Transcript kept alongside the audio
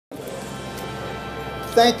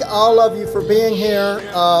thank all of you for being here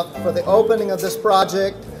for the opening of this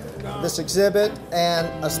project, this exhibit, and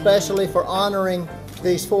especially for honoring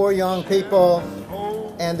these 4 young people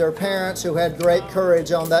and their parents who had great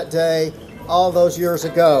courage on that day all those years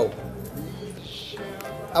ago.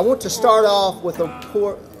 I want to start off with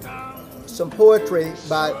some poetry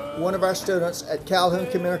by one of our students at Calhoun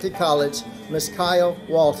Community College, Miss Kyle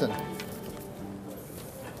Walton.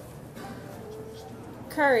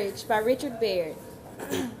 Courage by Richard Baird.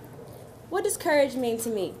 What does courage mean to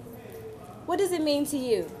me? What does it mean to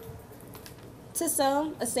you? To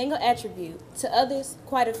some, a single attribute. To others,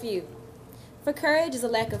 quite a few. For courage is a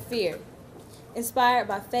lack of fear, inspired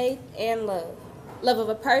by faith and love. Love of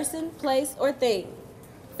a person, place, or thing.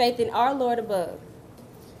 Faith in our Lord above.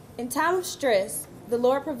 In time of stress, the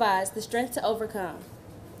Lord provides the strength to overcome.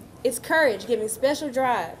 It's courage giving special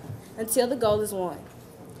drive until the goal is won.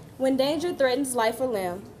 When danger threatens life or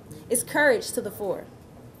limb, it's courage to the fore.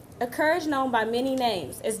 A courage known by many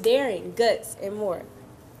names as daring, guts, and more.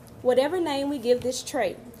 Whatever name we give this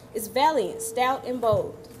trait, it's valiant, stout, and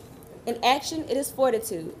bold. In action, it is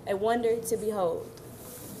fortitude, a wonder to behold.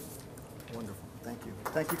 Wonderful. Thank you.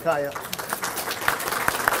 Thank you, Kaya.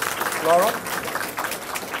 Laura?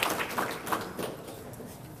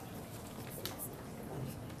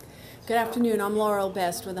 Good afternoon. I'm Laurel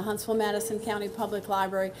Best with the Huntsville-Madison County Public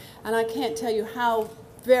Library, and I can't tell you how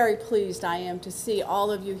very pleased I am to see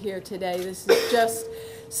all of you here today. This is just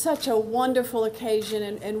such a wonderful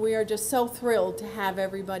occasion, and we are just so thrilled to have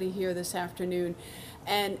everybody here this afternoon.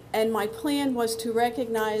 And my plan was to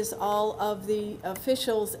recognize all of the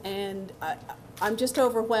officials, and I'm just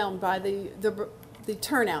overwhelmed by the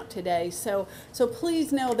turnout today. So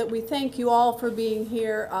please know that we thank you all for being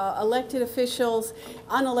here, elected officials,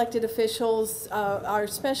 unelected officials, our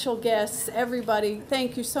special guests, everybody.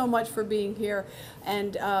 Thank you so much for being here,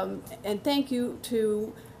 and thank you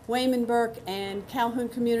to Wayman Burke and Calhoun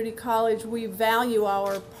Community College. We value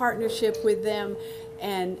our partnership with them,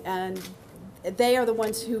 and they are the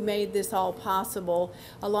ones who made this all possible,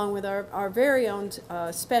 along with our very own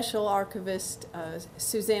special archivist,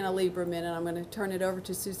 Susanna Lieberman, and I'm going to turn it over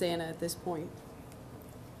to Susanna at this point.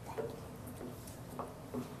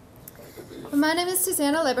 My name is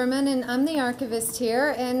Susanna Lieberman, and I'm the archivist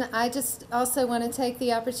here, and I just also want to take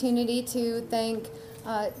the opportunity to thank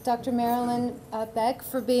Dr. Marilyn Beck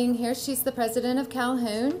for being here. She's the president of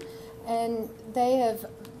Calhoun, and they have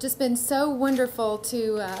just been so wonderful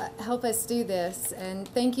to help us do this. And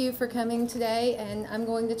thank you for coming today, and I'm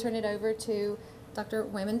going to turn it over to Dr.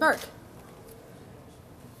 Wayman Burke.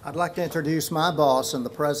 I'd like to introduce my boss and the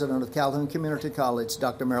president of Calhoun Community College,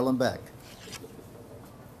 Dr. Marilyn Beck.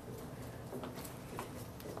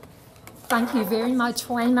 Thank you very much,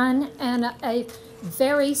 Wayman, and a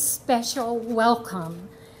very special welcome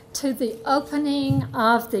to the opening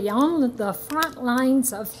of the On the Front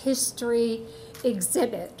Lines of History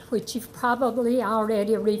exhibit, which you've probably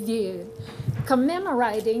already reviewed,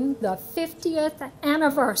 commemorating the 50th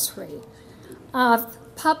anniversary of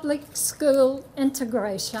public school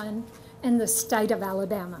integration in the state of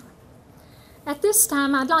Alabama. At this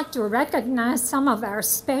time, I'd like to recognize some of our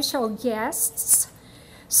special guests.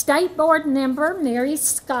 State Board member Mary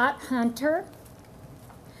Scott Hunter,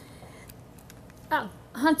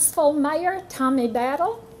 Huntsville Mayor Tommy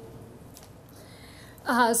Battle,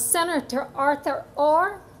 Senator Arthur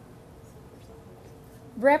Orr,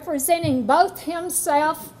 representing both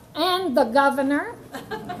himself and the governor.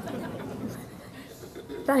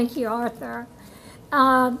 Thank you, Arthur.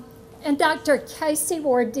 And Dr. Casey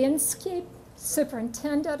Wardinsky,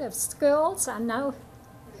 Superintendent of Schools. I know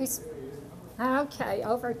he's, okay,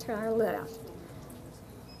 over to our left.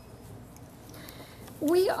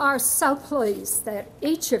 We are so pleased that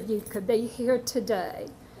each of you could be here today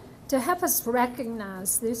to help us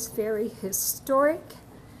recognize this very historic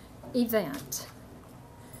event.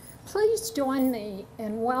 Please join me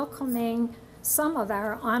in welcoming some of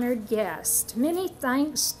our honored guests. Many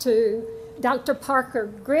thanks to Dr. Parker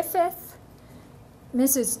Griffith,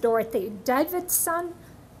 Mrs. Dorothy Davidson,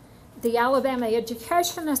 the Alabama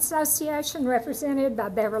Education Association represented by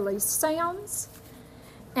Beverly Sims,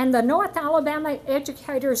 and the North Alabama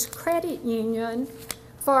Educators Credit Union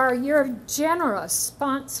for your generous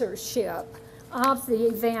sponsorship of the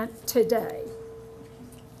event today.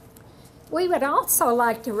 We would also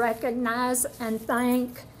like to recognize and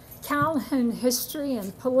thank Calhoun History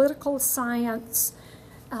and Political Science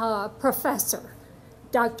professor,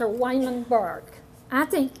 Dr. Wayman Burke. I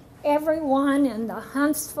think everyone in the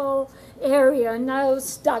Huntsville area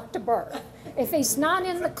knows Dr. Burke. If he's not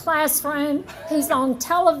in the classroom, he's on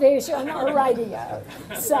television or radio.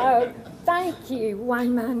 So thank you,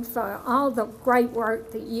 Wayman, for all the great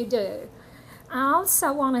work that you do. I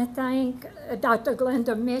also want to thank Dr.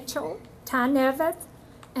 Glenda Mitchell, Ty Neveth,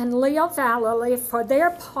 and Leo Vallely for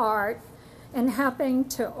their part in helping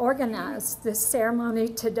to organize this ceremony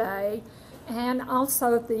today and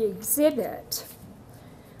also the exhibit.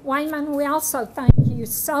 Wayman, we also thank you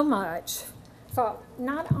so much for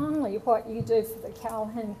not only what you do for the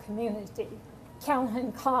Calhoun community,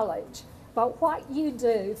 Calhoun College, but what you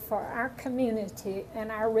do for our community and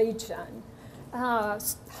our region.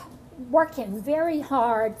 Working very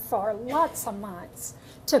hard for lots of months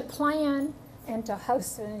to plan and to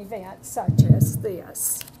host an event such as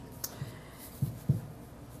this.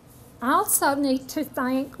 I also need to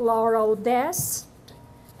thank Laurel Best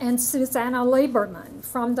and Susanna Lieberman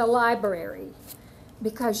from the library,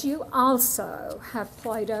 because you also have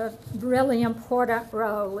played a really important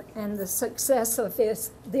role in the success of this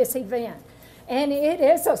event. And it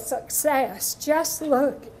is a success. Just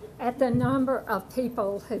look at the number of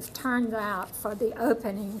people who've turned out for the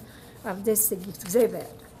opening of this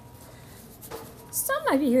exhibit. Some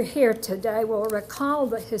of you here today will recall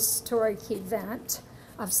the historic event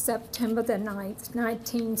of September the 9th,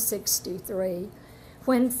 1963,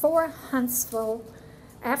 when 4 Huntsville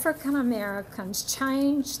African Americans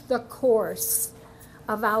changed the course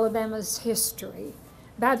of Alabama's history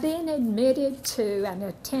by being admitted to and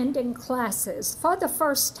attending classes for the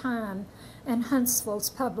first time in Huntsville's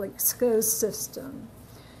public school system.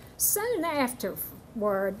 Soon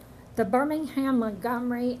afterward, the Birmingham,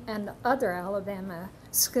 Montgomery, and other Alabama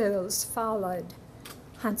schools followed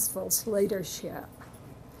Huntsville's leadership.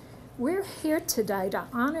 We're here today to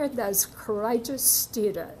honor those courageous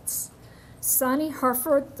students. Sonny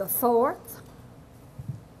Herford IV.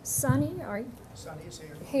 Sonny, are you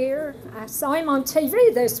here? I saw him on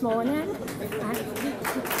TV this morning.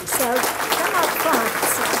 So come up front.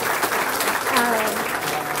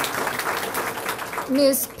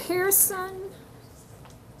 Ms. Pearson,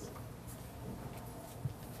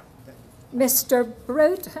 Mr.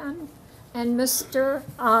 Bruton, and Mr.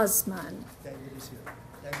 Osmond. David is here.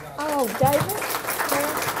 Oh, David?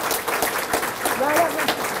 Right over.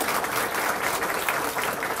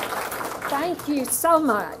 Thank you so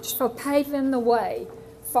much for paving the way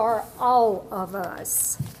for all of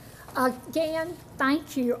us. Again,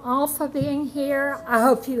 thank you all for being here. I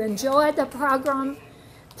hope you enjoyed the program.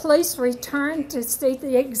 Please return to see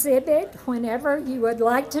the exhibit whenever you would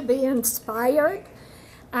like to be inspired.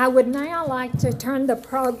 I would now like to turn the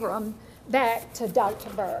program back to Dr.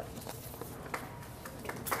 Burke.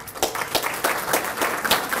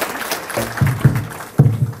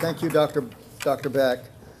 Thank you, Dr. Beck.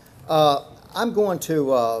 I'm going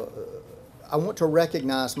to, I want to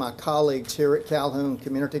recognize my colleagues here at Calhoun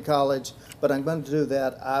Community College, but I'm going to do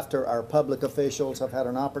that after our public officials have had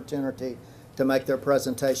an opportunity to make their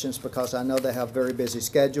presentations, because I know they have very busy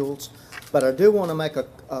schedules. But I do want to make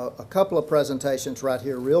a couple of presentations right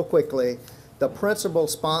here real quickly. The principal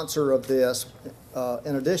sponsor of this,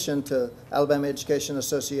 in addition to Alabama Education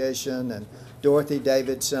Association and Dorothy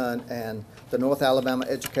Davidson and the North Alabama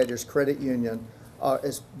Educators Credit Union,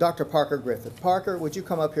 is Dr. Parker Griffith. Parker, would you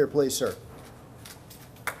come up here, please, sir?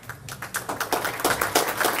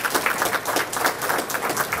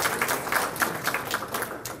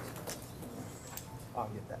 I'll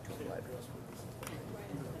get that to you later.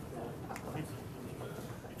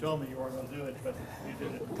 You told me you weren't going to do it, but you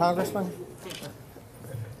did it. Congressman?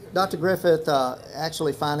 Dr. Griffith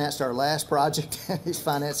actually financed our last project. He's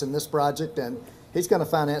financing this project, and he's going to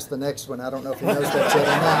finance the next one. I don't know if he knows that yet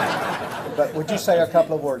or not. But would you say a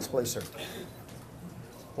couple of words, please, sir?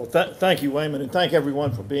 Well, thank you, Wayman, and thank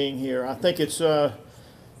everyone for being here. I think it's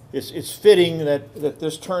fitting that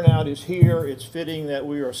this turnout is here. It's fitting that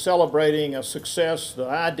we are celebrating a success. The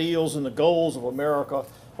ideals and the goals of America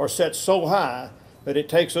are set so high that it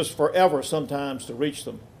takes us forever sometimes to reach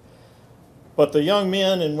them. But the young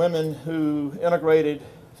men and women who integrated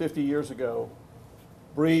 50 years ago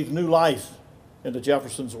breathed new life into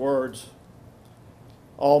Jefferson's words,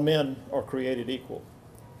 all men are created equal.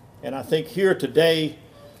 And I think here today,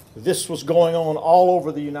 this was going on all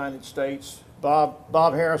over the United States.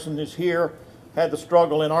 Bob Harrison is here, had the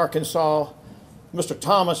struggle in Arkansas. Mr.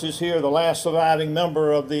 Thomas is here, the last surviving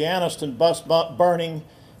member of the Anniston bus burning.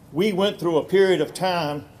 We went through a period of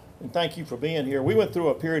time, and thank you for being here, we went through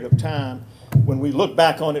a period of time when we look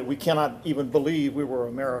back on it, we cannot even believe we were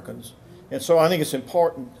Americans. And so I think it's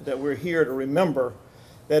important that we're here to remember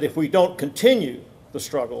that if we don't continue the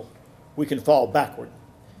struggle, we can fall backward.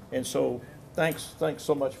 And so thanks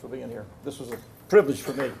so much for being here. This was a privilege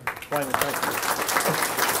for me. Wayman, thank you.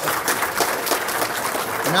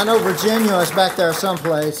 And I know Virginia is back there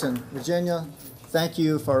someplace, and Virginia, thank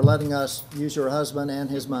you for letting us use your husband and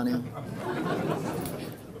his money.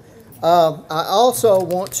 I also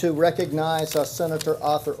want to recognize Senator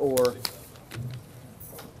Arthur Orr.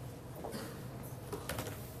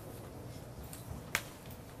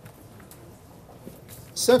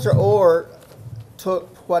 Senator Orr took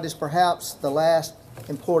what is perhaps the last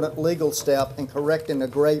important legal step in correcting a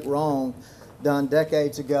great wrong done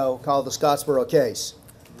decades ago called the Scottsboro case.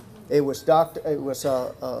 It was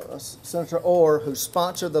Senator Orr who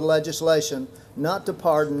sponsored the legislation not to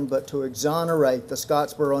pardon but to exonerate the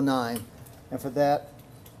Scottsboro Nine. And for that,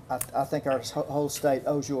 I think our whole state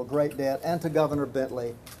owes you a great debt, and to Governor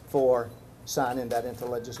Bentley for signing that into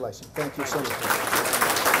legislation. Thank you so much.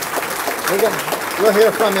 We'll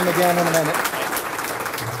hear from him again in a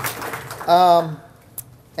minute.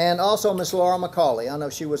 And also Miss Laura McCauley. I know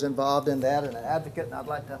she was involved in that and an advocate,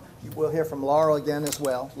 and we'll hear from Laura again as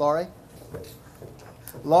well. Laurie?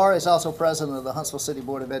 Laura is also president of the Huntsville City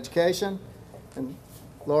Board of Education. And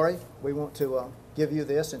Laurie, we want to give you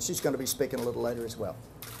this, and she's going to be speaking a little later as well.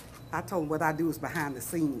 I told them what I do is behind the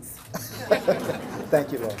scenes.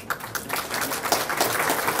 Thank you, Laura.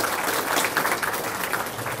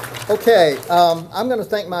 Okay, I'm going to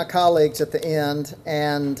thank my colleagues at the end,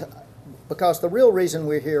 and because the real reason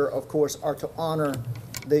we're here, of course, are to honor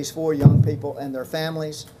these 4 young people and their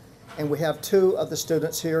families. And we have 2 of the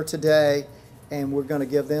students here today, and we're going to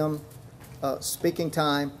give them speaking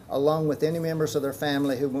time along with any members of their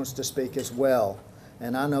family who wants to speak as well.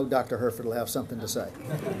 And I know Dr. Herford will have something to say.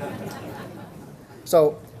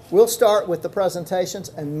 So we'll start with the presentations,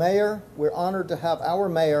 and Mayor, we're honored to have our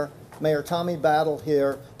Mayor, Mayor Tommy Battle,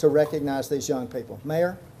 here to recognize these young people.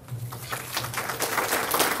 Mayor?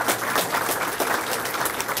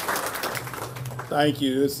 Thank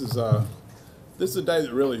you. This is a day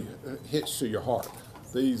that really hits to your heart.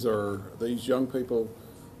 These young people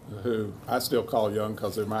who I still call young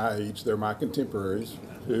because they're my age. They're my contemporaries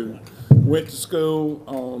who went to school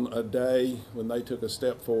on a day when they took a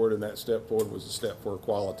step forward, and that step forward was a step for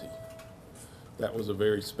equality. That was a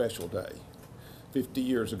very special day. 50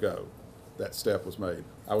 years ago, that step was made.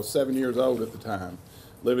 I was 7 years old at the time,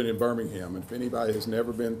 living in Birmingham, and if anybody has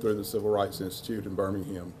never been through the Civil Rights Institute in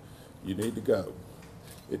Birmingham, you need to go.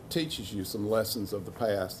 It teaches you some lessons of the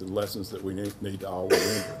past and lessons that we need to all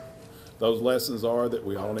remember. Those lessons are that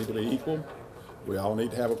we all need to be equal, we all need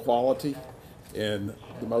to have equality, and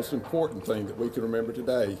the most important thing that we can remember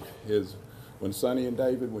today is when Sonny and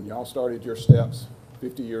David, when y'all started your steps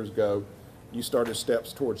 50 years ago, you started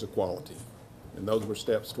steps towards equality, and those were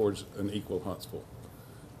steps towards an equal Huntsville.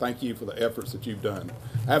 Thank you for the efforts that you've done.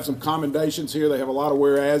 I have some commendations here. They have a lot of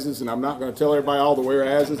whereases, and I'm not going to tell everybody all the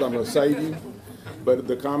whereases. I'm going to save you. But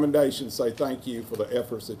the commendations say thank you for the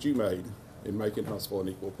efforts that you made in making Huntsville an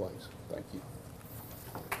equal place. Thank you.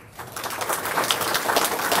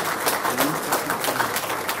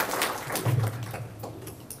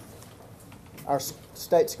 Our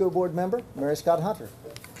State School Board member, Mary Scott Hunter.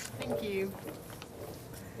 Thank you.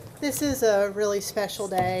 This is a really special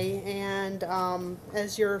day, and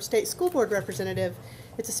as your state school board representative,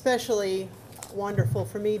 it's especially wonderful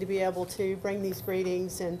for me to be able to bring these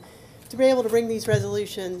greetings and to be able to bring these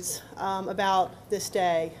resolutions about this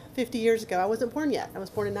day. 50 years ago, I wasn't born yet. I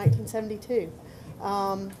was born in 1972.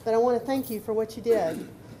 But I want to thank you for what you did,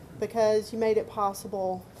 because you made it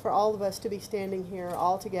possible for all of us to be standing here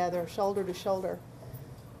all together, shoulder to shoulder.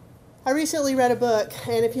 I recently read a book,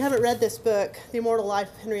 and if you haven't read this book, The Immortal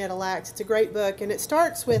Life of Henrietta Lacks, it's a great book, and it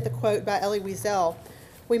starts with a quote by Elie Wiesel.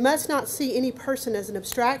 "We must not see any person as an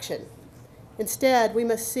abstraction. Instead, we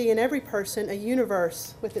must see in every person a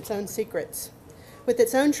universe with its own secrets, with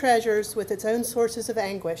its own treasures, with its own sources of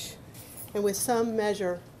anguish, and with some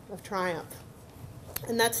measure of triumph."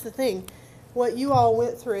 And that's the thing. What you all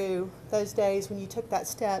went through those days when you took that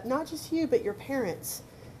step, not just you, but your parents.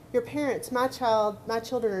 Your parents, my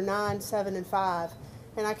children are 9, 7, and 5,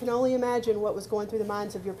 and I can only imagine what was going through the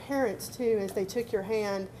minds of your parents too as they took your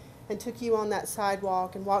hand and took you on that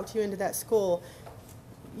sidewalk and walked you into that school.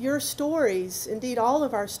 Your stories, indeed all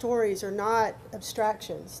of our stories, are not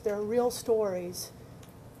abstractions. They're real stories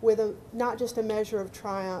with not just a measure of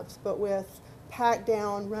triumphs, but with packed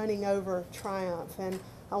down, running over triumph. And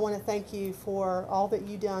I want to thank you for all that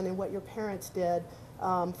you've done and what your parents did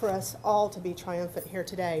for us all to be triumphant here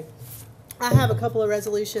today. I have a couple of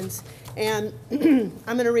resolutions, and I'm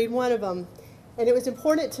going to read one of them. And it was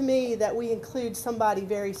important to me that we include somebody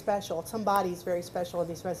very special. Somebody's very special in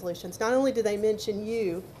these resolutions. Not only do they mention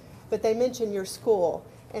you, but they mention your school,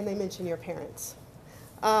 and they mention your parents.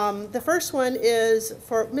 The first one is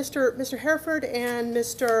for Mr. Hereford and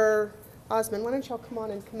Mr. Osmond, why don't y'all come on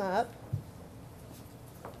and come up?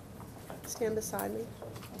 Stand beside me.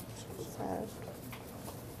 So,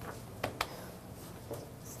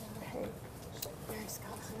 hey, Mary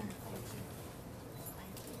Scott Hunter, thank you.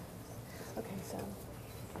 Thank you. Okay,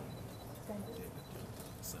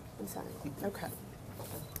 so, and Sonny. Okay.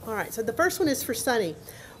 All right, so the first one is for Sonny.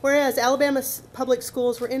 Whereas Alabama public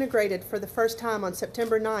schools were integrated for the first time on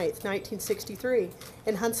September 9th, 1963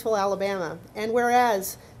 in Huntsville, Alabama. And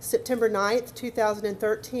whereas September 9th,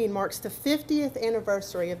 2013 marks the 50th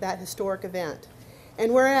anniversary of that historic event.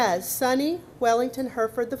 And whereas Sonny Wellington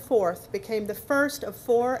Hereford IV became the first of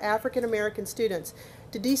 4 African-American students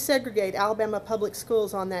to desegregate Alabama public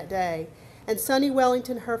schools on that day. And Sonny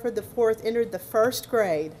Wellington Hereford IV entered the 1st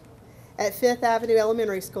grade at 5th Avenue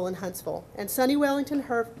Elementary School in Huntsville. And Sonny Wellington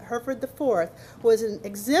Hereford IV was an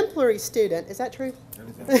exemplary student. Is that true?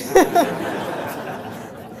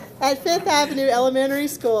 At 5th Avenue Elementary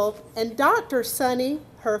School. And Dr. Sonny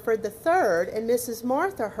Hereford III and Mrs.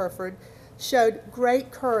 Martha Hereford showed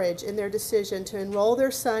great courage in their decision to enroll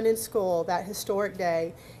their son in school that historic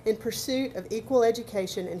day in pursuit of equal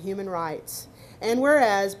education and human rights. And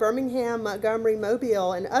whereas Birmingham, Montgomery,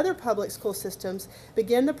 Mobile, and other public school systems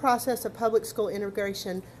began the process of public school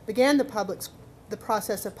integration, the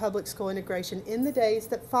process of public school integration in the days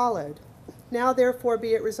that followed. Now therefore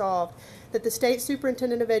be it resolved that the State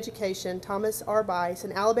Superintendent of Education, Thomas R. Bice,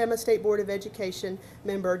 and Alabama State Board of Education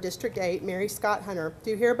member, District 8, Mary Scott Hunter,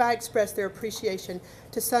 do hereby express their appreciation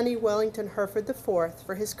to Sonny Wellington Hereford IV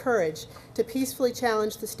for his courage to peacefully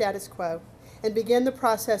challenge the status quo and begin the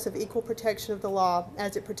process of equal protection of the law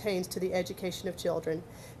as it pertains to the education of children.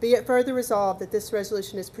 Be it further resolved that this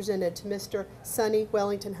resolution is presented to Mr. Sonny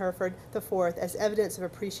Wellington Hereford IV as evidence of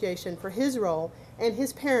appreciation for his role and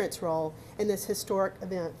his parents' role in this historic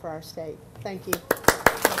event for our state. Thank you.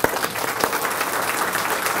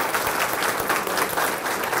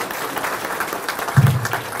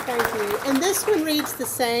 Thank you. And this one reads the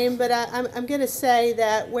same, but I'm going to say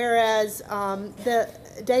that whereas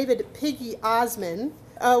David Piggy Osmond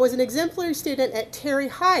was an exemplary student at Terry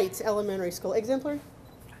Heights Elementary School. Exemplary?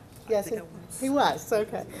 Yes, he was.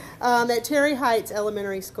 Okay. At Terry Heights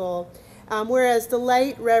Elementary School, whereas the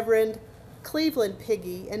late Reverend Cleveland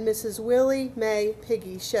Piggy and Mrs. Willie Mae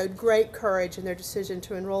Piggy showed great courage in their decision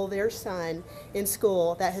to enroll their son in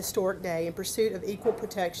school that historic day in pursuit of equal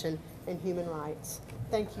protection and human rights.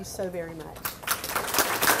 Thank you so very much.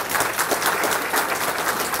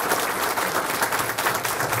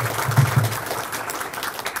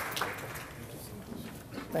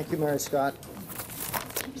 Thank you, Mary Scott.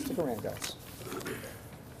 Stick around, guys.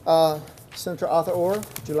 Senator Arthur Orr,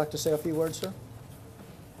 would you like to say a few words, sir?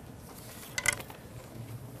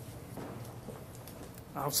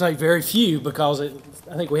 I'll say very few because I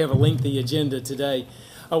think we have a lengthy agenda today.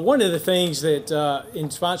 One of the things that in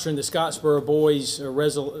sponsoring the Scottsboro Boys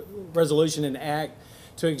resolution and act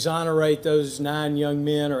to exonerate those 9 young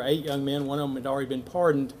men or 8 young men, one of them had already been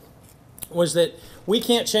pardoned, was that we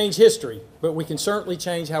can't change history, but we can certainly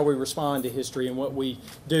change how we respond to history, and what we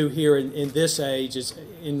do here in this age is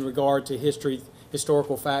in regard to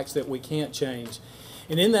historical facts that we can't change.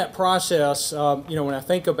 And in that process, when I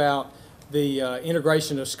think about the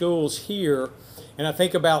integration of schools here, and I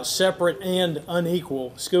think about separate and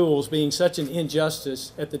unequal schools being such an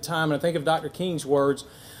injustice at the time, and I think of Dr. King's words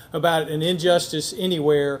about an injustice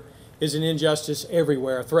anywhere is an injustice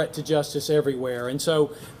everywhere, a threat to justice everywhere. And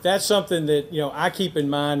so that's something that I keep in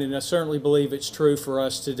mind, and I certainly believe it's true for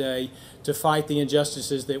us today to fight the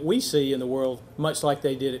injustices that we see in the world, much like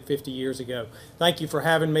they did it 50 years ago. Thank you for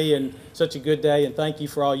having me, and such a good day, and thank you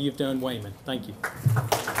for all you've done, Wayman. Thank you.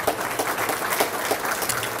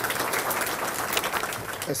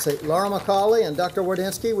 Let's see, Laura McCauley and Dr.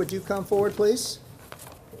 Wardinsky, would you come forward, please?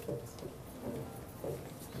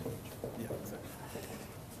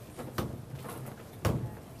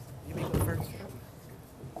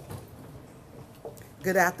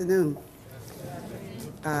 Good afternoon.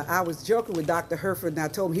 I was joking with Dr. Hereford, and I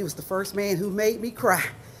told him he was the first man who made me cry,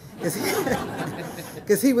 because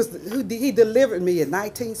he delivered me in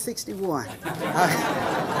 1961.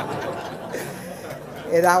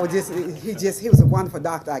 And I was he was a wonderful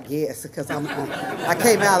doctor, I guess, because I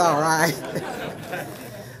came out all right.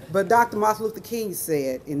 But Dr. Martin Luther King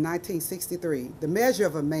said in 1963, the measure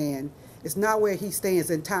of a man is not where he stands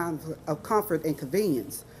in times of comfort and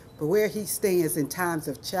convenience, but where he stands in times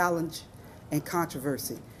of challenge and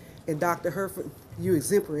controversy. And Dr. Hereford, you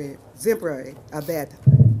exemplary of that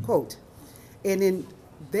quote. And in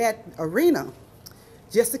that arena,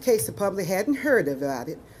 just in case the public hadn't heard about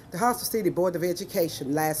it, the Huntsville City Board of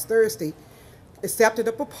Education last Thursday accepted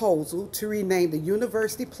a proposal to rename the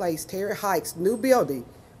University Place Terry Heights new building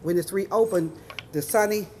when it's reopened the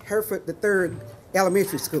Sonny Hereford III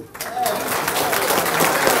Elementary School.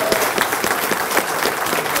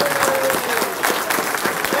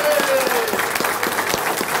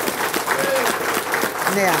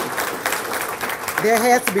 Now, there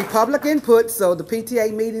has to be public input, so the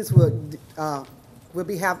PTA meetings will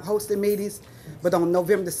be hosting meetings, but on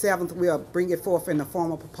November the 7th, we'll bring it forth in a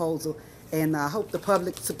formal proposal, and I hope the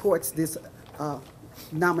public supports this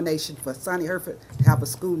nomination for Sonny Hereford to have a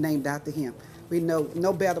school named after him. We know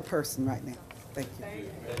no better person right now. Thank you.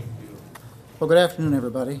 Well, good afternoon,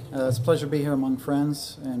 everybody. It's a pleasure to be here among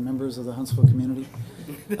friends and members of the Huntsville community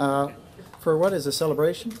for what is a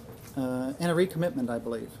celebration and a recommitment, I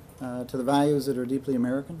believe, to the values that are deeply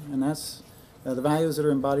American, and that's the values that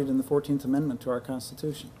are embodied in the 14th Amendment to our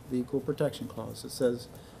Constitution, the Equal Protection Clause. It says,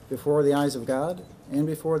 before the eyes of God and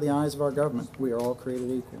before the eyes of our government, we are all created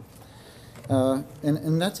equal.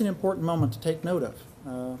 And that's an important moment to take note of.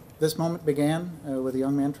 This moment began with a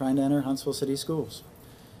young man trying to enter Huntsville City Schools.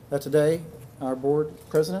 Today, our board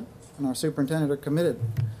president and our superintendent are committed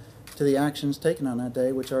to the actions taken on that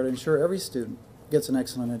day, which are to ensure every student gets an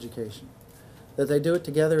excellent education, that they do it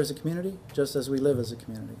together as a community, just as we live as a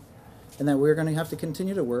community, and that we're going to have to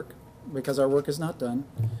continue to work, because our work is not done,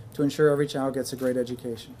 to ensure every child gets a great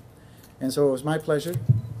education. And so it was my pleasure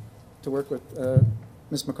to work with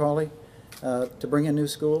Ms. McCauley to bring a new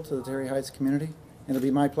school to the Terry Heights community, and it'll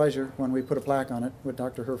be my pleasure when we put a plaque on it with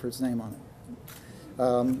Dr. Hereford's name on it.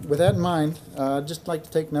 With that in mind, I'd just like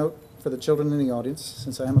to take note for the children in the audience,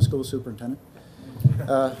 since I am a school superintendent.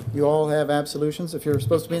 You all have absolutions if you're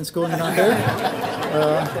supposed to be in school and you're not there.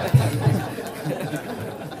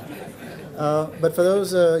 But for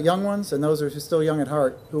those young ones and those who are still young at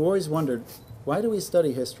heart, who always wondered, why do we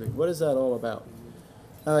study history? What is that all about?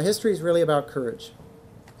 History is really about courage.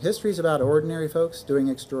 History is about ordinary folks doing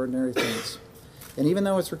extraordinary things. And even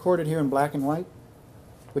though it's recorded here in black and white,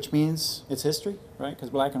 which means it's history, right? Because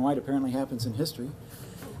black and white apparently happens in history.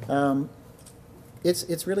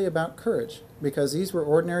 It's really about courage, because these were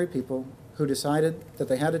ordinary people who decided that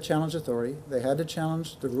they had to challenge authority, they had to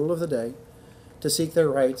challenge the rule of the day, to seek their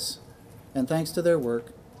rights, and thanks to their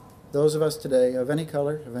work, those of us today, of any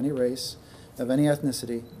color, of any race, of any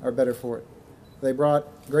ethnicity, are better for it. They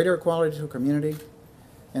brought greater equality to a community,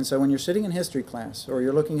 and so when you're sitting in history class, or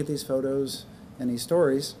you're looking at these photos and these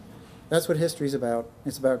stories, that's what history is about.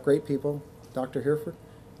 It's about great people, Dr. Hereford,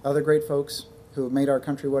 other great folks who have made our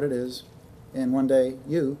country what it is, and one day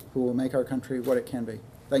you who will make our country what it can be.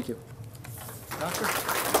 Thank you. Doctor?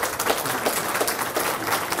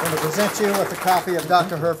 I'm going to present you with a copy of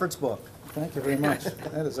Dr. Hereford's book. Thank you very much.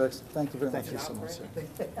 That is excellent. Thank you very much. Thank you so much, sir.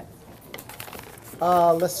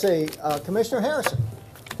 Let's see, Commissioner Harrison.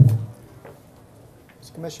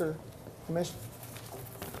 Commissioner,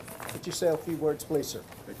 would you say a few words, please, sir?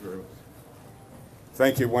 Thank you very much.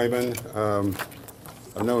 Thank you, Wayman.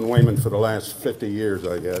 I've known Wayman for the last 50 years,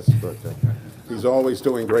 I guess, but he's always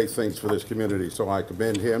doing great things for this community, so I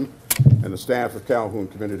commend him and the staff of Calhoun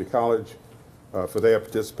Community College for their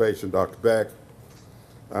participation, Dr. Beck.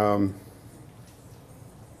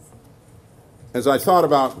 As I thought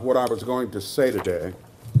about what I was going to say today,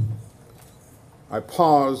 I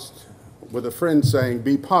paused with a friend saying,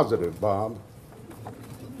 "Be positive, Bob."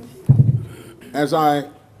 As I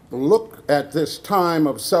look at this time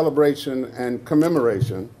of celebration and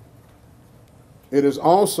commemoration, it is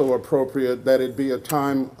also appropriate that it be a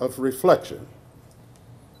time of reflection,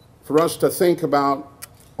 for us to think about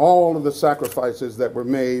all of the sacrifices that were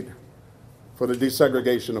made for the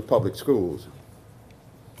desegregation of public schools.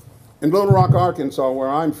 In Little Rock, Arkansas, where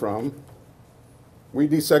I'm from, we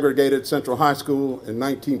desegregated Central High School in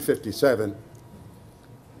 1957.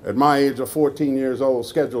 At my age of 14 years old,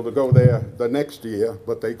 scheduled to go there the next year,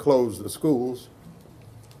 but they closed the schools.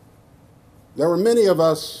 There were many of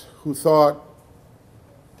us who thought,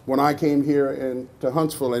 when I came here to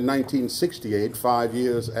Huntsville in 1968, 5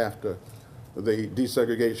 years after the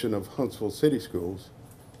desegregation of Huntsville City Schools,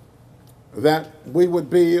 that we would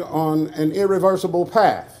be on an irreversible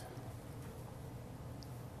path.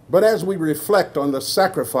 But as we reflect on the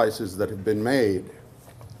sacrifices that have been made,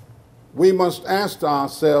 we must ask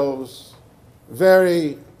ourselves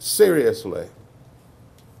very seriously,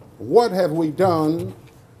 what have we done?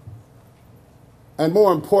 And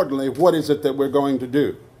more importantly, what is it that we're going to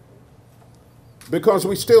do? Because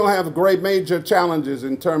we still have great major challenges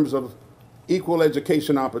in terms of equal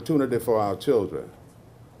education opportunity for our children.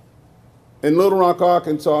 In Little Rock,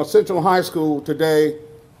 Arkansas, Central High School today,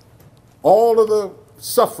 all of the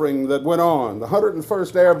suffering that went on, the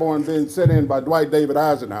 101st Airborne being sent in by Dwight David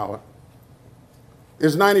Eisenhower,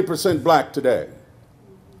 is 90% black today.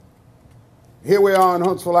 Here we are in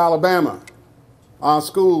Huntsville, Alabama. Our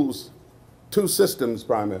schools, two systems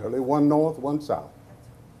primarily, one north, one south.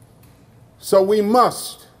 So we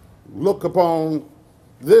must look upon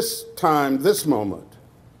this time, this moment,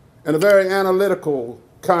 in a very analytical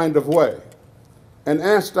kind of way and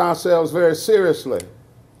ask ourselves very seriously,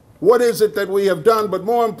 what is it that we have done, but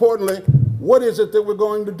more importantly, what is it that we're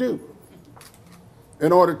going to do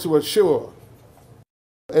in order to assure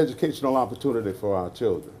educational opportunity for our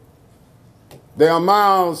children? There are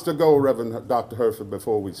miles to go, Reverend Dr. Herford,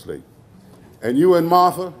 before we sleep. And you and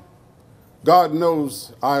Martha, God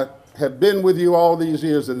knows I have been with you all these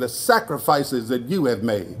years, and the sacrifices that you have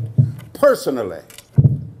made, personally,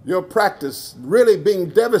 your practice really being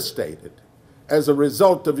devastated as a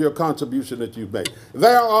result of your contribution that you've made.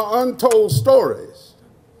 There are untold stories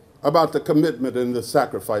about the commitment and the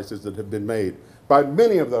sacrifices that have been made by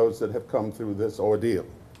many of those that have come through this ordeal.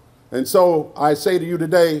 And so I say to you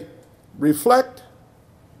today, reflect,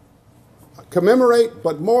 commemorate,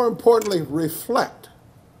 but more importantly, reflect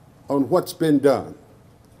on what's been done.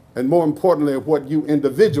 And more importantly, what you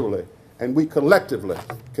individually and we collectively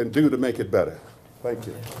can do to make it better. Thank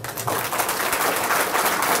you.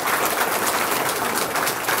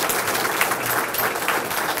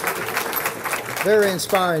 Very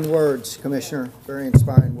inspiring words, Commissioner, very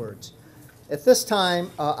inspiring words. At this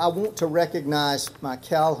time, I want to recognize my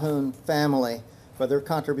Calhoun family for their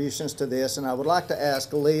contributions to this, and I would like to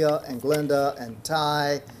ask Leah and Glenda and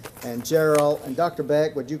Ty and Gerald and Dr.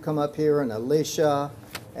 Beck, would you come up here, and Alicia,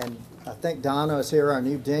 and I think Donna is here, our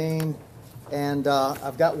new dean, and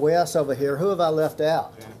I've got Wes over here. Who have I left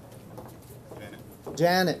out?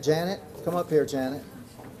 Janet. Janet, come up here, Janet.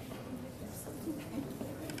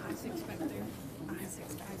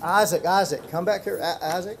 Isaac, come back here,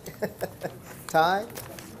 Isaac. Ty,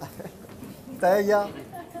 Thea.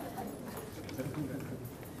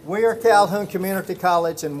 We are Calhoun Community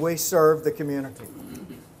College, and we serve the community.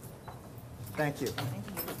 Thank you.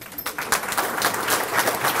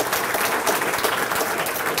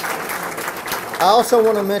 I also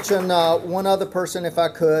want to mention one other person, if I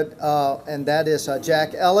could, and that is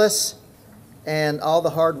Jack Ellis, and all the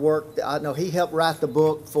hard work. I know he helped write the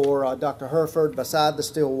book for Dr. Herford, Beside the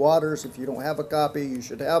Still Waters. If you don't have a copy, you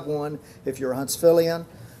should have one if you're a Huntsvillian.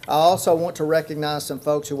 I also want to recognize some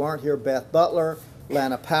folks who aren't here: Beth Butler,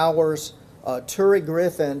 Lana Powers, Turi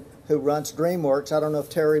Griffin, who runs DreamWorks. I don't know if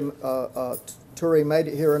Turi made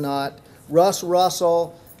it here or not. Russ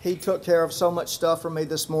Russell, he took care of so much stuff for me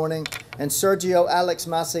this morning. And Sergio Alex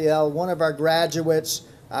Maciel, one of our graduates,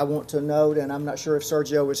 I want to note, and I'm not sure if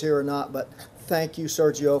Sergio is here or not, but thank you,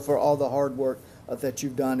 Sergio, for all the hard work that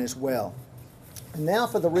you've done as well. And now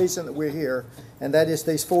for the reason that we're here, and that is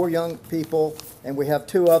these four young people, and we have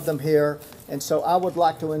two of them here. And so I would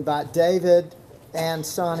like to invite David and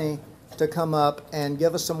Sonny to come up and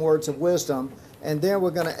give us some words of wisdom. And then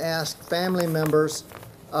we're going to ask family members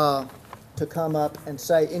to come up and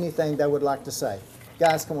say anything they would like to say.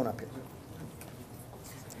 Guys, come on up here.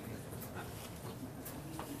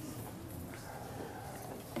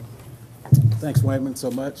 Thanks, Wayman,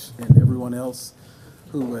 so much, and everyone else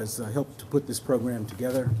who has helped to put this program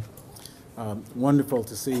together. Wonderful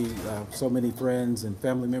to see so many friends and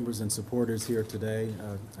family members and supporters here today.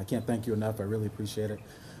 I can't thank you enough. I really appreciate it.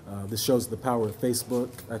 This shows the power of Facebook,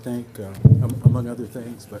 I think, among other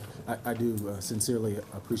things, but I do sincerely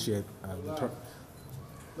appreciate the turn.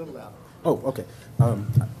 Little louder. Oh, okay.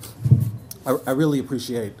 I really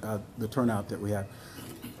appreciate the turnout that we have.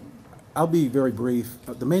 I'll be very brief.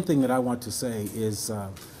 The main thing that I want to say is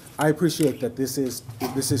I appreciate that this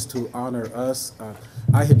is to honor us.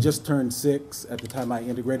 I had just turned 6 at the time I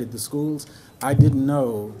integrated the schools. I didn't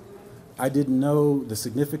know the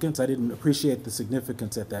significance. I didn't appreciate the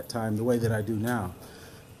significance at that time the way that I do now.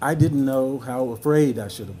 I didn't know how afraid I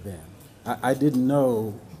should have been. I didn't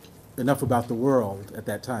know enough about the world at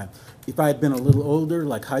that time. If I had been a little older,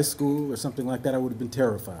 like high school or something like that, I would have been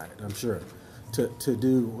terrified, I'm sure, to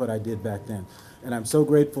do what I did back then. And I'm so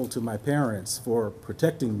grateful to my parents for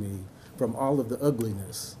protecting me from all of the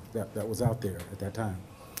ugliness that was out there at that time.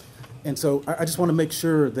 And so I just want to make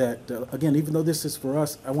sure that, again, even though this is for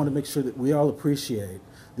us, I want to make sure that we all appreciate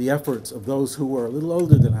the efforts of those who were a little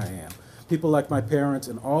older than I am. People like my parents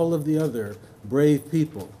and all of the other brave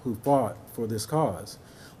people who fought for this cause.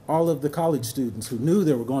 All of the college students who knew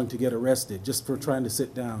they were going to get arrested just for trying to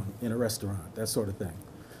sit down in a restaurant, that sort of thing.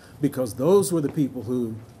 Because those were the people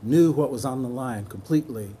who knew what was on the line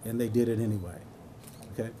completely, and they did it anyway,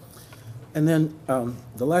 okay? And then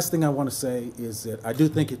the last thing I want to say is that I do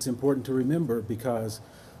think it's important to remember, because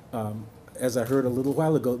as I heard a little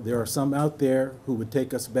while ago, there are some out there who would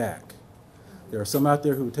take us back. There are some out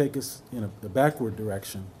there who would take us in the backward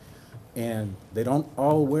direction. And they don't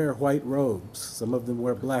all wear white robes. Some of them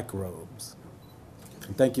wear black robes.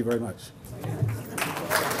 And thank you very much.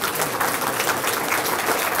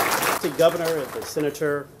 The governor, the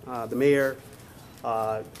senator, the mayor,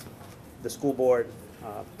 the school board,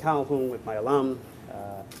 Calhoun with my alum.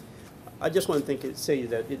 I just want to say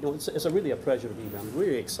that it's really a pleasure to be here. I'm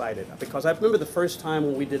really excited because I remember the first time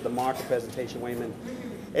when we did the marker presentation, Wayman,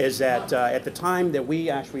 is that at the time that we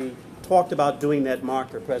actually talked about doing that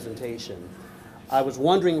marker presentation, I was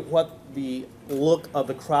wondering what the look of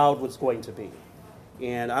the crowd was going to be.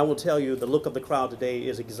 And I will tell you, the look of the crowd today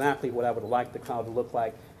is exactly what I would like the crowd to look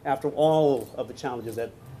like after all of the challenges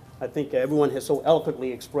that I think everyone has so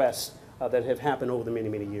eloquently expressed that have happened over the many,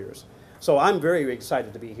 many years. So I'm very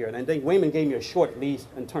excited to be here. And I think Wayman gave me a short leash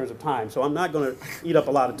in terms of time, so I'm not going to eat up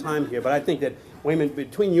a lot of time here. But I think that, Wayman,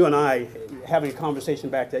 between you and I having a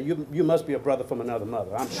conversation back there, you must be a brother from another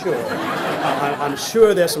mother, I'm sure. I'm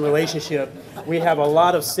sure there's some relationship. We have a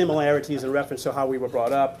lot of similarities in reference to how we were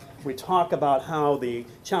brought up. We talk about how they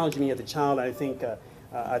challenged me as a child. I think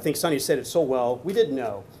Sonny said it so well. We didn't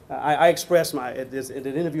know. I expressed in an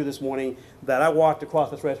interview this morning that I walked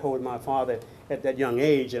across the threshold with my father at that young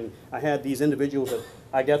age, and I had these individuals that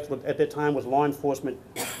I guess at that time was law enforcement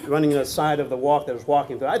running the side of the walk that I was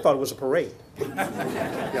walking through. I thought it was a parade.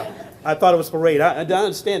 Yeah, I thought it was a parade. I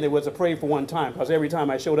understand there was a parade for one time, because every time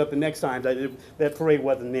I showed up the next time, that parade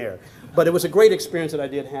wasn't there. But it was a great experience that I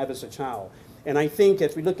did have as a child. And I think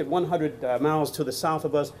as we look at 100 miles to the south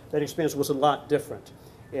of us, that experience was a lot different.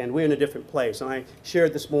 And we're in a different place. And I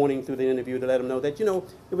shared this morning through the interview to let them know that,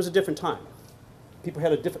 it was a different time. People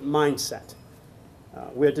had a different mindset.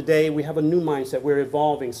 Where today we have a new mindset. We're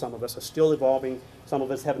evolving. Some of us are still evolving. Some of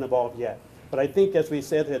us haven't evolved yet. But I think, as we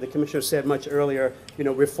said, the commissioner said much earlier,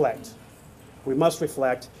 reflect. We must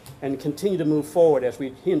reflect and continue to move forward as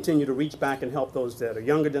we continue to reach back and help those that are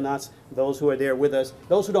younger than us, those who are there with us,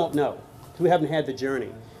 those who don't know, who haven't had the journey.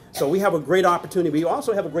 So we have a great opportunity. We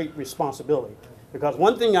also have a great responsibility. Because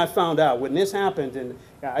one thing I found out when this happened, and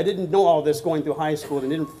I didn't know all this going through high school and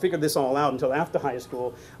didn't figure this all out until after high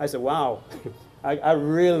school, I said, wow, I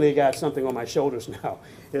really got something on my shoulders now.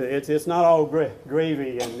 It's not all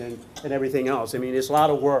gravy and everything else. I mean, it's a lot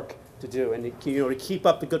of work to do. And to keep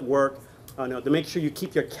up the good work, to make sure you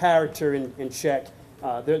keep your character in check.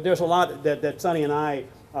 There's a lot that Sonny and I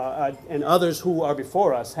and others who are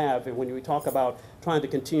before us have when we talk about trying to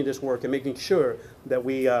continue this work and making sure that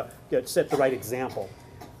we set the right example.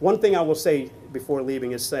 One thing I will say before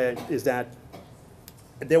leaving is that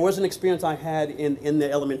there was an experience I had in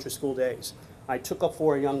the elementary school days. I took up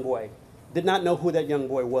for a young boy. Did not know who that young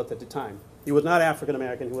boy was at the time. He was not African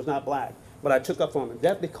American, he was not black, but I took up for him.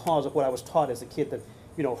 That's because of what I was taught as a kid, that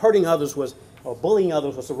hurting others or bullying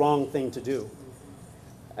others was the wrong thing to do.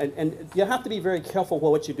 And you have to be very careful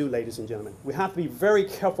with what you do, ladies and gentlemen. We have to be very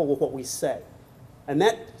careful with what we say. And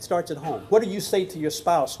that starts at home. What do you say to your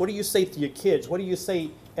spouse? What do you say to your kids? What do you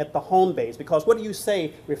say at the home base? Because what do you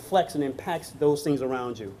say reflects and impacts those things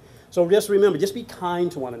around you. So just remember, just be kind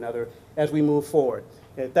to one another as we move forward.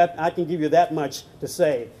 I can give you that much to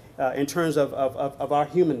say in terms of our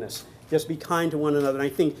humanness. Just be kind to one another. And I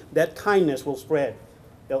think that kindness will spread.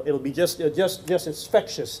 It'll be just as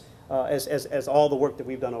infectious as all the work that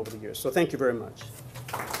we've done over the years. So thank you very much.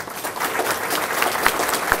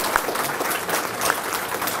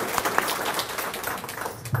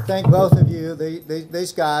 Thank both of you.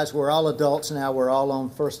 These guys, we're all adults now. We're all on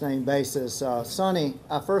first name basis. Sonny,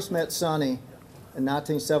 I first met Sonny in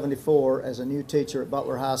 1974 as a new teacher at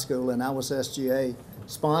Butler High School, and I was SGA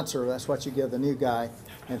sponsor. That's what you give the new guy.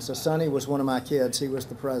 And so Sonny was one of my kids. He was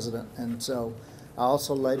the president. And so I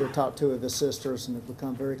also later taught two of his sisters and have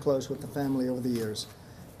become very close with the family over the years.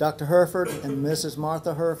 Dr. Herford and Mrs.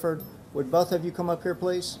 Martha Herford, would both of you come up here,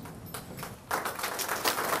 please?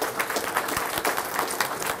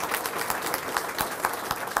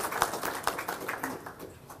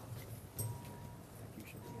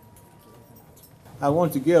 I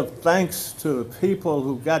want to give thanks to the people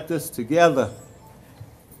who got this together.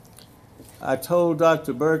 I told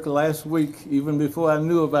Dr. Burke last week, even before I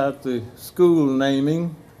knew about the school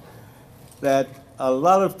naming, that a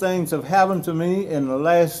lot of things have happened to me in the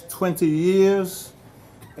last 20 years,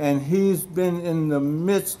 and he's been in the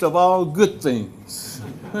midst of all good things.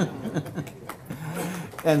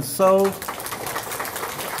 And so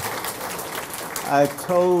I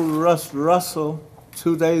told Russ Russell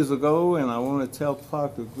 2 days ago, and I want to tell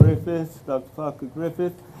Parker Griffith, Dr. Parker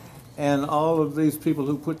Griffith, and all of these people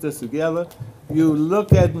who put this together, you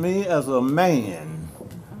look at me as a man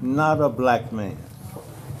not a black man.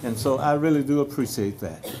 And so I really do appreciate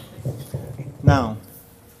that. Now,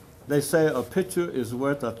 they say a picture is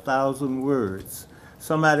worth 1,000 words.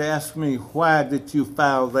 Somebody asked me, why did you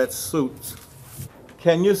file that suit?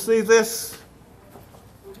 Can you see this?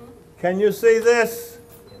 Can you see this?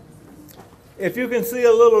 If you can see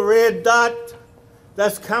a little red dot,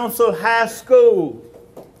 that's Council High School.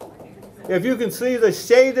 If you can see the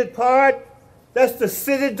shaded part, that's the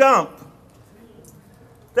city dump.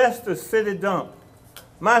 That's the city dump.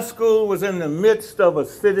 My school was in the midst of a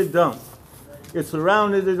city dump. It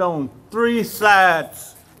surrounded it on 3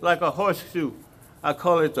 sides like a horseshoe. I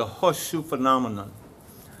call it the horseshoe phenomenon.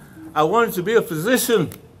 I wanted to be a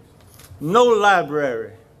physician. No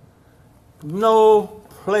library, no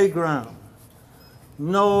playground,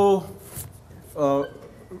 no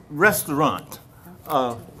restaurant,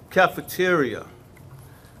 cafeteria.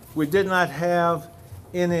 We did not have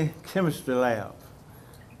any chemistry lab,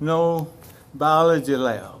 no biology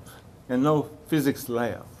lab, and no physics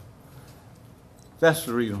lab. That's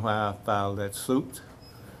the reason why I filed that suit.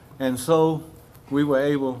 And so we were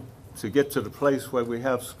able to get to the place where we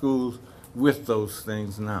have schools with those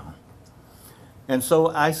things now. And so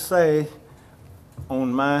I say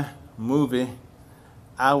on my movie,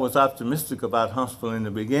 I was optimistic about Huntsville in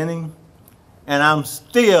the beginning, and I'm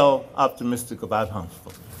still optimistic about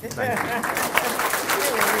Huntsville. Thank you.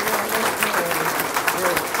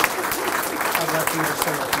 I'd like you to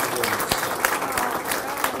say a few words.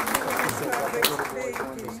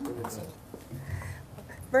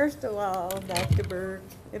 First of all, Dr. Burke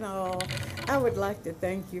and all, I would like to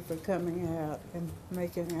thank you for coming out and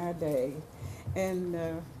making our day. And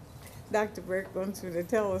Dr. Burke wants me to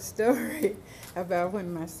tell a story about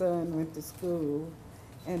when my son went to school.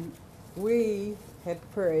 And we had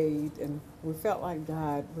prayed and we felt like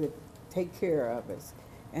God would take care of us.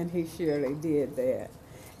 And he surely did that.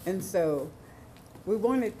 And so we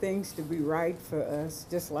wanted things to be right for us,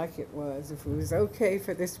 just like it was. If it was okay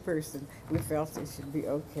for this person, we felt it should be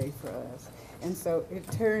okay for us. And so it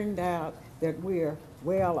turned out that we're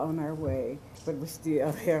well on our way, but we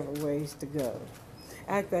still have a ways to go.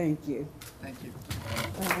 I thank you. Thank you.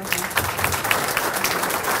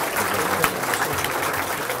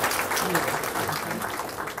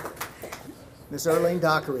 Ms. Earlene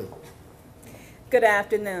Dockery. Good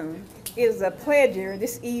afternoon. It is a pleasure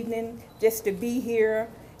this evening just to be here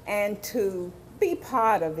and to be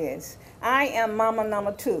part of this. I am mama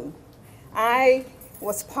number 2. I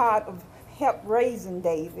was part of help raising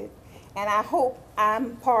David, and I hope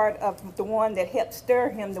I'm part of the one that helped stir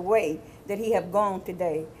him the way that he have gone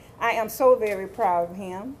today. I am so very proud of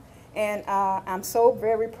him, and I'm so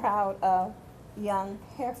very proud of young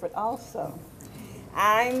Hereford also.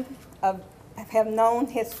 I have known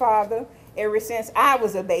his father ever since I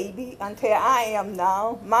was a baby until I am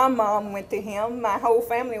now. My mom went to him, my whole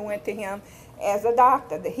family went to him as a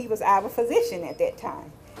doctor. He was our physician at that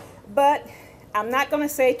time. But I'm not going to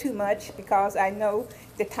say too much because I know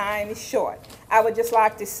the time is short. I would just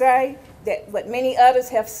like to say that what many others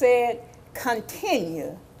have said,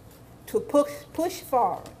 continue to push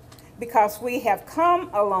forward because we have come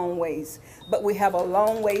a long ways, but we have a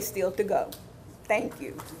long way still to go. Thank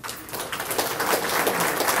you.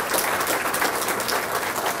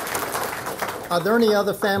 Are there any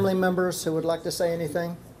other family members who would like to say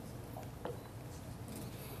anything?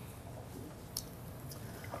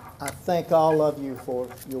 I thank all of you for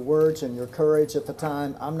your words and your courage at the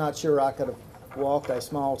time. I'm not sure I could have walked a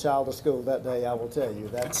small child to school that day, I will tell you.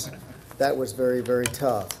 That was very, very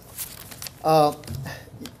tough.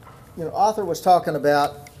 You know, Arthur was talking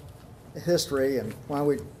about history and why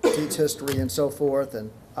we teach history and so forth,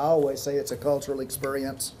 and I always say it's a cultural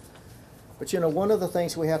experience. But you know, one of the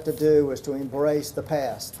things we have to do is to embrace the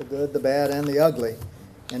past, the good, the bad, and the ugly.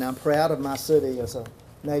 And I'm proud of my city as a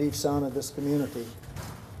native son of this community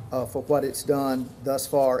for what it's done thus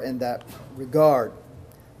far in that regard.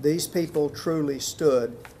 These people truly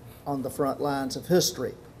stood on the front lines of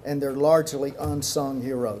history, and they're largely unsung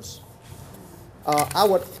heroes.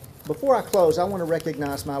 Before I close, I want to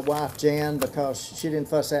recognize my wife, Jan, because she didn't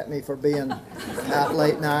fuss at me for being out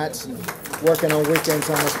late nights and working on weekends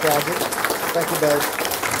on this project. Thank you, babe.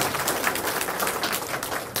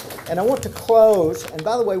 And I want to close, and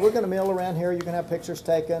by the way, we're going to mill around here. You can have pictures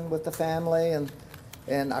taken with the family, and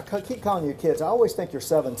I keep calling you kids. I always think you're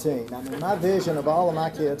 17. I mean, my vision of all of my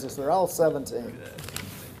kids is they're all 17.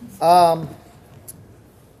 I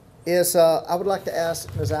would like to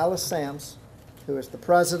ask Ms. Alice Sams, who is the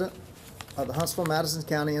president of the Huntsville-Madison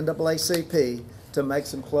County NAACP, to make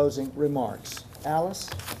some closing remarks. Alice?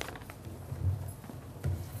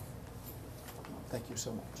 Thank you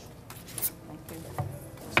so much. Thank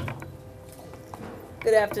you.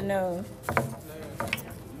 Good afternoon.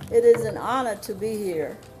 It is an honor to be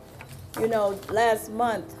here. You know, last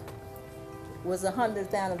month was the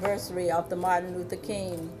 100th anniversary of the Martin Luther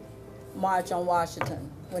King March on Washington,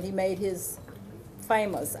 when he made his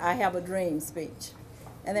famous "I Have a Dream" speech.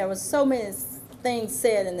 And there were so many things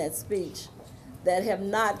said in that speech that have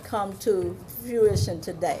not come to fruition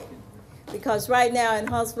today. Because right now in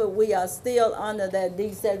Huntsville, we are still under that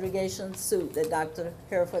desegregation suit that Dr.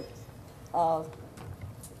 Hereford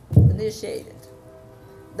initiated.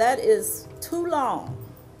 That is too long.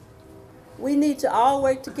 We need to all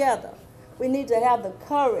work together. We need to have the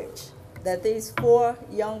courage that these 4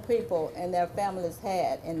 young people and their families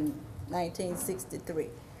had in 1963.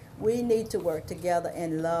 We need to work together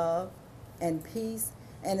in love and peace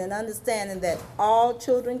and in understanding that all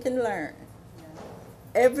children can learn.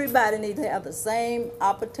 Everybody needs to have the same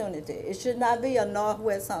opportunity. It should not be a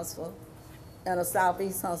Northwest Huntsville and a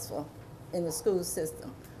Southeast Huntsville in the school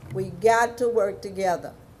system. We got to work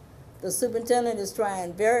together. The superintendent is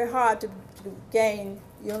trying very hard to gain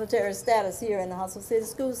unitary status here in the Huntsville City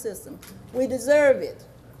School System. We deserve it.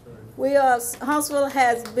 Huntsville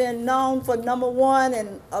has been known for #1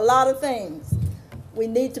 in a lot of things. We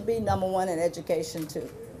need to be #1 in education too.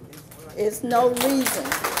 It's no reason.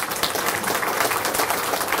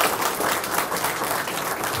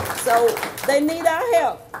 So they need our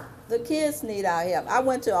help. The kids need our help. I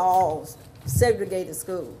went to all segregated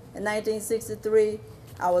school. In 1963,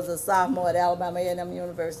 I was a sophomore at Alabama A&M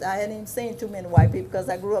University. I hadn't even seen too many white people because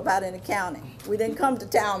I grew up out in the county. We didn't come to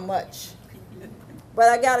town much. But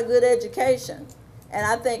I got a good education. And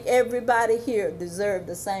I think everybody here deserves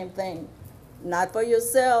the same thing. Not for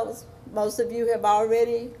yourselves. Most of you have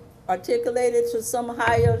already articulated to some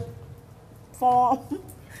higher form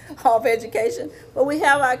of education. But we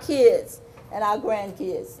have our kids and our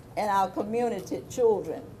grandkids and our community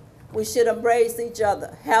children. We should embrace each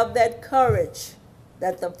other. Have that courage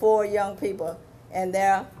that the 4 young people and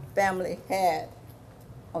their family had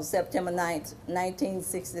on September 9th,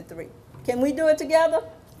 1963. Can we do it together?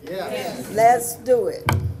 Yes. Let's do it.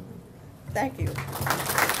 Thank you.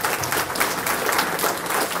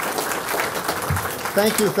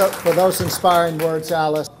 Thank you for those inspiring words,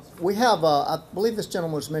 Alice. We have, I believe this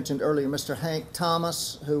gentleman was mentioned earlier, Mr. Hank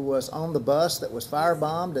Thomas, who was on the bus that was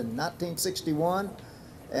firebombed in 1961.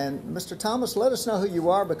 And Mr. Thomas, let us know who you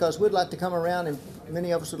are, because we'd like to come around, and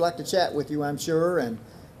many of us would like to chat with you, I'm sure, and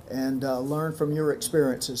learn from your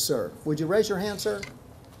experiences, sir. Would you raise your hand, sir?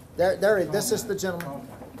 This is the gentleman,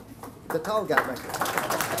 the tall guy back there.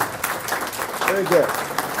 Very good.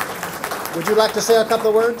 Would you like to say a couple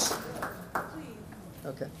of words?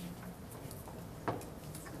 Okay.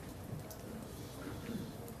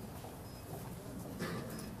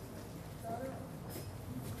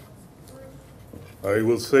 I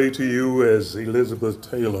will say to you, as Elizabeth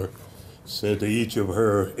Taylor said to each of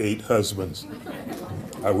her 8 husbands,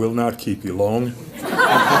 I will not keep you long.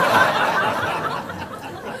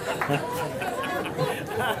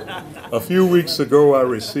 A few weeks ago, I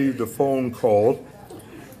received a phone call,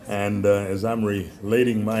 and as I'm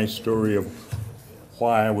relating my story of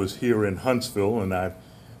why I was here in Huntsville, and I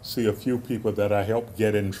see a few people that I helped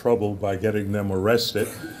get in trouble by getting them arrested,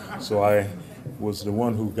 so I was the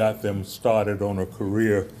one who got them started on a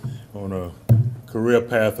career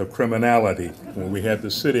path of criminality when we had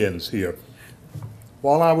the sit-ins here.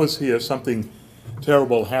 While I was here, something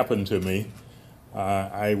terrible happened to me.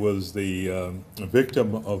 I was the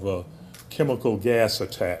victim of a chemical gas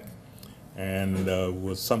attack, and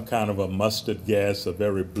was some kind of a mustard gas, a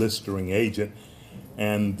very blistering agent.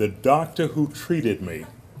 And the doctor who treated me,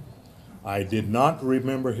 I did not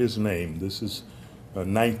remember his name. This is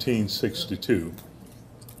 1962.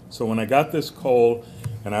 So when I got this call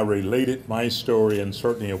and I related my story and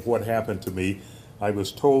certainly of what happened to me, I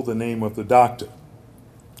was told the name of the doctor.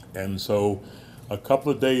 And so a couple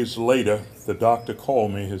of days later, the doctor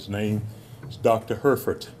called me. His name is Dr.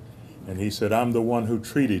 Hereford. And he said, I'm the one who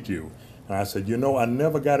treated you. And I said, you know, I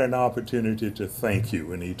never got an opportunity to thank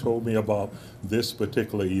you. And he told me about this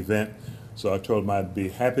particular event. So I told him I'd be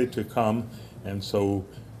happy to come. And so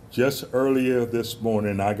just earlier this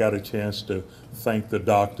morning, I got a chance to thank the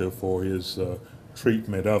doctor for his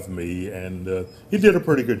treatment of me, and he did a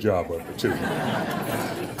pretty good job of it, too.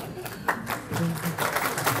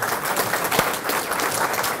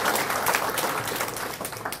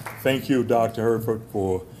 Thank you, Dr. Hereford,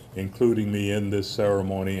 for including me in this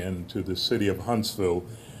ceremony, and to the city of Huntsville.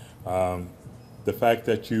 The fact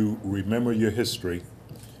that you remember your history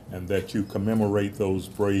and that you commemorate those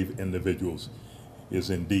brave individuals is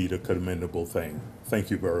indeed a commendable thing. Thank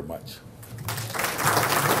you very much.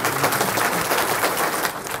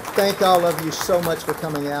 thank all of you so much for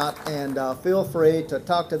coming out, and feel free to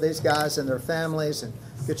talk to these guys and their families and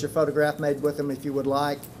get your photograph made with them if you would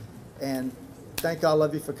like. And thank all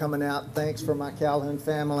of you for coming out. Thanks for my Calhoun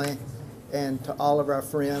family and to all of our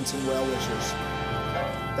friends and well-wishers.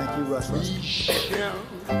 Thank you, Russ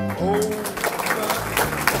Russell.